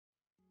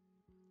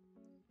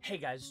Hey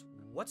guys,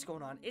 what's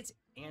going on? It's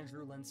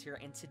Andrew Lenz here,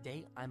 and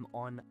today I'm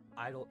on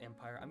Idle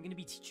Empire. I'm going to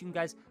be teaching you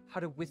guys how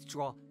to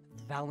withdraw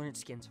Valorant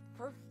skins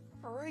for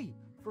free,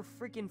 for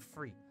freaking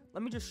free.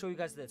 Let me just show you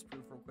guys that it's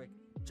proof real quick,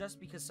 just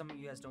because some of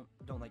you guys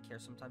don't like care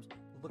sometimes.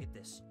 Look at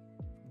this.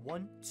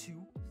 1,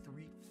 2,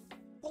 3,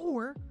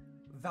 4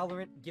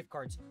 Valorant gift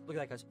cards. Look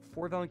at that, guys.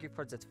 4 Valorant gift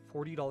cards. That's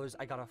 $40.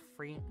 I got a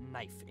free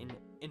knife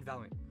in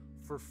Valorant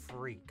for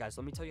free. Guys,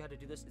 let me tell you how to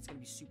do this. It's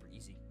going to be super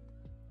easy.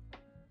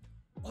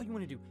 All you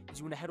want to do is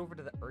you want to head over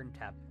to the Earn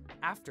tab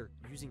after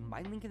using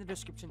my link in the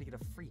description to get a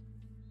free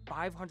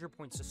 500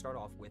 points to start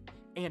off with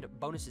and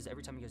bonuses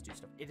every time you guys do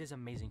stuff. It is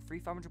amazing. Free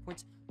 500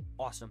 points.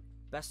 Awesome.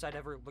 Best site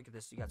ever. Look at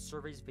this. You got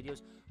surveys,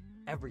 videos,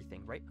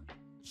 everything, right?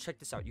 Check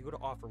this out. You go to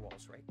offer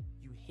walls, right?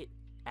 You hit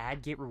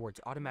add gate rewards.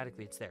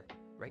 Automatically, it's there,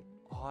 right?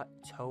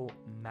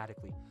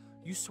 Automatically.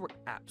 You sort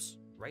apps,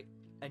 right?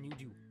 And you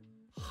do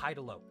high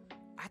to low.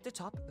 At the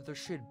top, there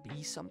should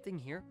be something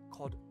here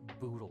called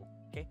Boodle.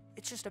 Okay,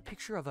 it's just a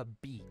picture of a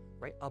bee,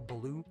 right? A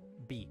blue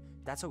bee.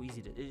 That's how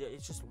easy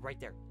it's just right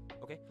there,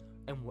 okay?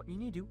 And what you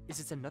need to do is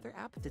it's another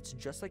app that's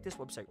just like this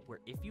website where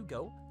if you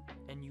go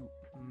and you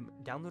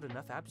download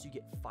enough apps, you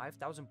get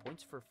 5,000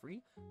 points for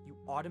free. You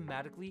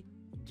automatically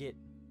get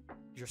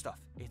your stuff.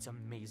 It's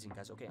amazing,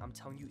 guys, okay? I'm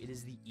telling you, it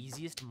is the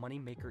easiest money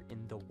maker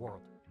in the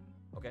world,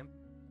 okay?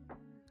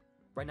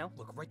 Right now,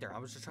 look, right there. I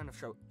was just trying to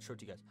show it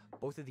to you guys.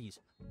 Both of these,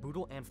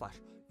 Boodle and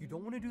Flash. You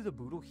don't want to do the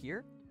Boodle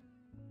here.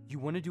 You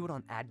want to do it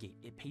on AdGate.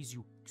 It pays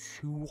you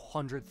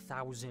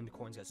 200,000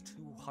 coins, guys.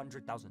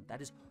 200,000.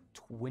 That is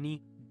 $20.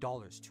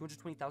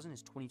 220,000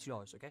 is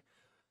 $22, okay?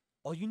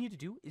 All you need to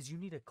do is you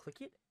need to click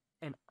it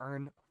and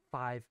earn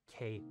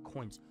 5K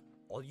coins.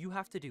 All you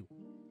have to do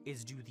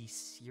is do the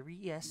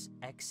Sirius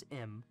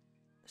XM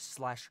 /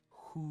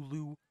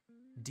 Hulu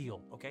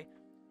deal, okay?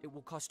 It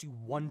will cost you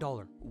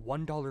 $1.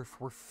 $1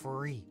 for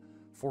free.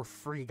 For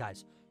free,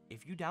 guys.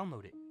 If you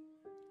download it,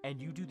 and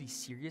you do the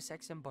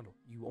SiriusXM bundle,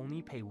 you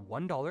only pay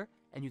 $1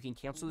 and you can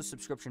cancel the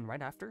subscription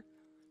right after.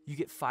 You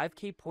get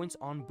 5K points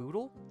on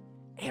Boodle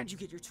and you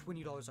get your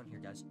 $20 on here,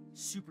 guys.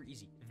 Super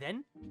easy.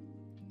 Then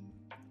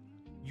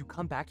you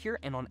come back here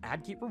and on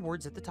AdGate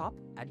rewards at the top,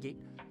 AdGate,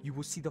 you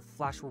will see the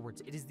Flash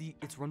rewards.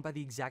 It's run by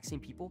the exact same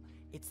people.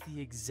 It's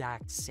the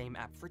exact same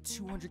app for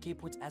 200K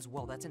points as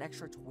well. That's an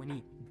extra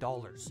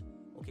 $20.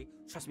 Okay,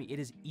 trust me, it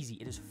is easy.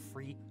 It is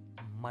free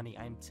money.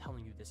 I am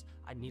telling you this.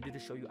 I needed to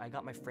show you. I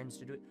got my friends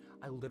to do it.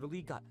 I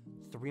literally got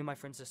 3 of my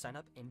friends to sign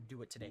up and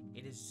do it today.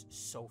 It is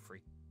so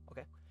free.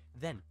 Okay.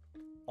 Then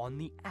on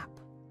the app,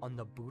 on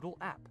the Boodle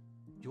app,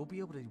 you'll be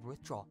able to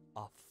withdraw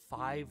a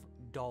 $5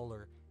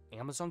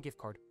 Amazon gift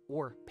card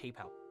or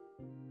PayPal.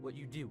 What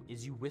you do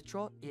is you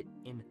withdraw it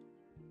in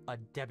a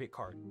debit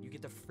card. You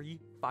get the free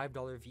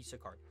 $5 Visa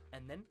card.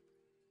 And then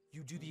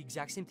you do the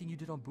exact same thing you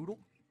did on Boodle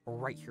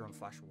right here on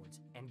Flash Rewards.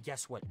 And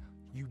guess what?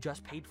 You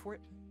just paid for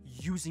it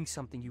using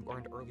something you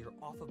earned earlier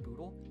off of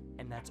Boodle,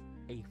 and that's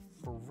a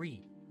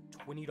free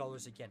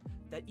 $20 again.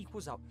 That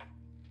equals out,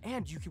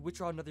 and you can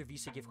withdraw another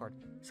Visa gift card.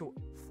 So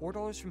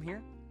 $4 from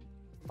here,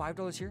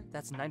 $5 here,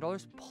 that's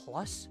 $9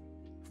 plus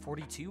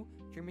 42.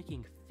 You're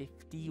making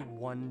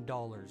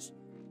 $51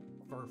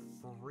 for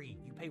free.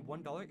 You pay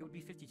 $1, it would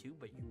be 52,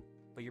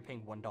 but you're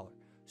paying $1.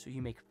 So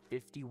you make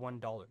 $51,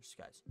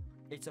 guys.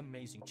 It's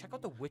amazing. Check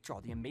out the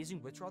withdrawal, the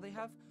amazing withdrawal they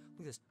have.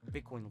 Look at this: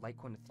 Bitcoin,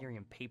 Litecoin,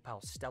 Ethereum,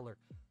 PayPal, Stellar,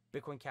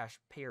 Bitcoin Cash,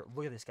 Payer.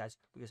 Look at this, guys.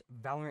 Look at this.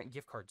 Valorant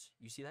gift cards.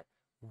 You see that?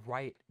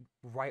 Riot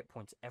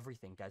points,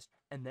 everything, guys.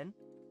 And then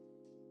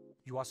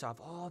you also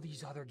have all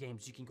these other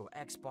games. You can go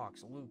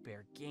Xbox, Loot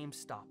Bear,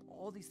 GameStop,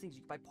 all these things.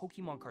 You can buy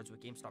Pokemon cards with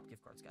GameStop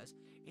gift cards, guys.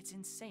 It's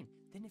insane.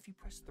 Then if you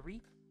press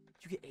 3,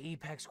 you get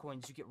Apex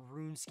coins, you get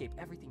RuneScape,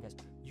 everything, guys.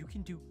 You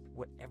can do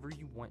whatever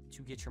you want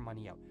to get your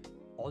money out.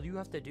 All you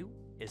have to do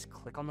is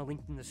click on the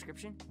link in the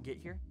description, get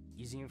here,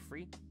 easy and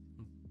free.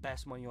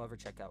 Best money you'll ever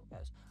check out,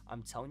 guys.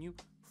 I'm telling you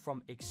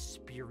from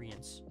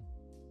experience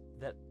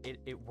that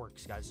it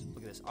works, guys.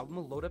 Look at this. I'm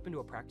gonna load up into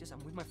a practice. I'm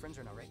with my friends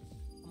right now, right?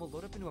 I'm gonna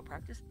load up into a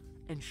practice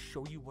and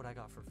show you what I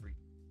got for free.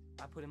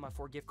 I put in my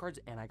 4 gift cards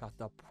and I got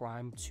the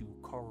Prime 2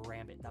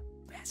 Karambit, the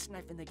best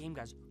knife in the game,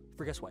 guys.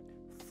 For guess what?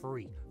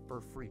 Free.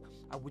 For free.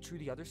 I withdrew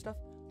the other stuff,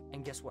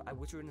 and guess what? I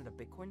withdrew it into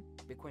Bitcoin.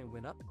 Bitcoin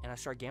went up, and I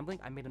started gambling.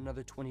 I made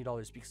another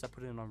 $20 because I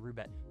put it in on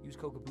Roulette. Use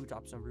code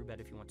Kaboottops on Roulette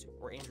if you want to,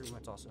 or Andrew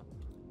Wentz also.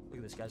 Look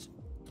at this, guys.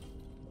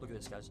 Look at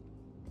this, guys.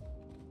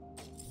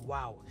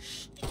 Wow.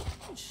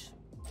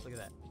 Look at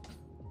that.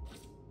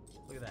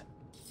 Look at that.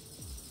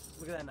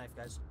 Look at that knife,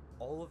 guys.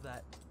 All of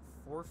that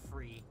for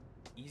free.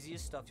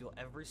 Easiest stuff you'll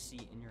ever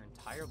see in your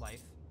entire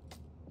life.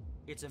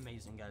 It's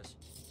amazing, guys.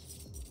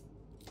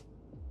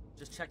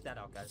 Just check that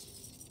out, guys.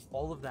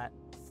 All of that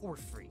for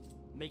free.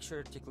 Make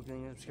sure to click the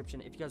link in the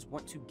description. If you guys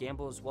want to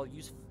gamble as well,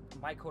 use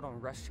my code on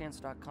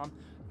rushchance.com.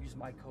 Use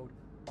my code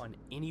on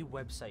any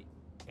website.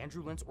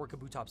 Andrew Lenz or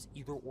Kaboottops,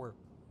 either or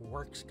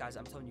works, guys.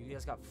 I'm telling you, you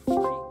guys got free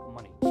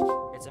money.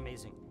 It's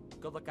amazing.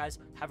 Good luck, guys.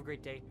 Have a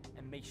great day,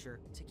 and make sure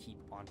to keep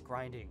on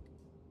grinding.